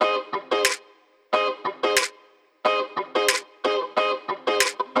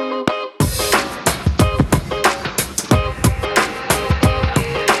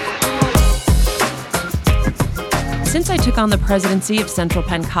took on the presidency of Central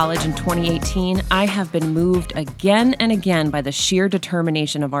Penn College in 2018, I have been moved again and again by the sheer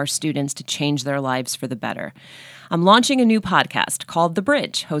determination of our students to change their lives for the better. I'm launching a new podcast called The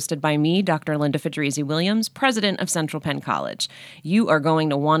Bridge, hosted by me, Dr. Linda Fedrizzi-Williams, president of Central Penn College. You are going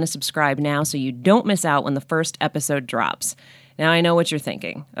to want to subscribe now so you don't miss out when the first episode drops. Now, I know what you're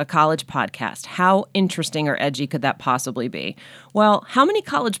thinking. A college podcast. How interesting or edgy could that possibly be? Well, how many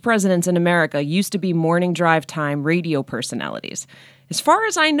college presidents in America used to be morning drive time radio personalities? As far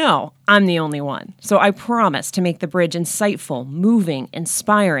as I know, I'm the only one. So I promise to make The Bridge insightful, moving,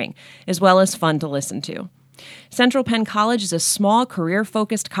 inspiring, as well as fun to listen to. Central Penn College is a small,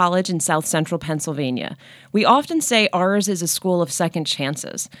 career-focused college in South Central Pennsylvania. We often say ours is a school of second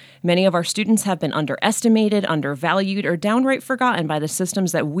chances. Many of our students have been underestimated, undervalued, or downright forgotten by the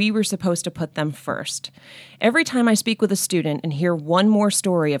systems that we were supposed to put them first. Every time I speak with a student and hear one more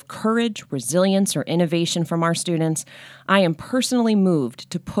story of courage, resilience, or innovation from our students, I am personally moved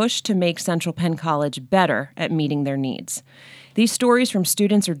to push to make Central Penn College better at meeting their needs. These stories from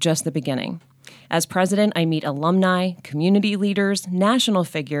students are just the beginning. As president, I meet alumni, community leaders, national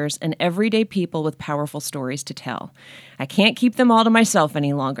figures, and everyday people with powerful stories to tell. I can't keep them all to myself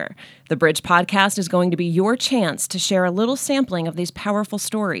any longer. The Bridge podcast is going to be your chance to share a little sampling of these powerful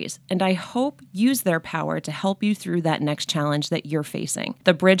stories, and I hope use their power to help you through that next challenge that you're facing.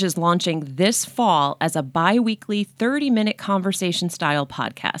 The Bridge is launching this fall as a bi-weekly 30-minute conversation-style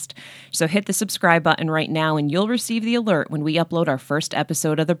podcast. So hit the subscribe button right now, and you'll receive the alert when we upload our first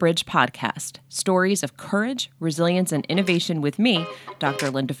episode of the Bridge podcast. Stories of courage, resilience, and innovation with me, Dr.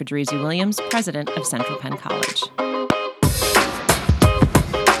 Linda Fedrizzi-Williams, president of Central Penn College.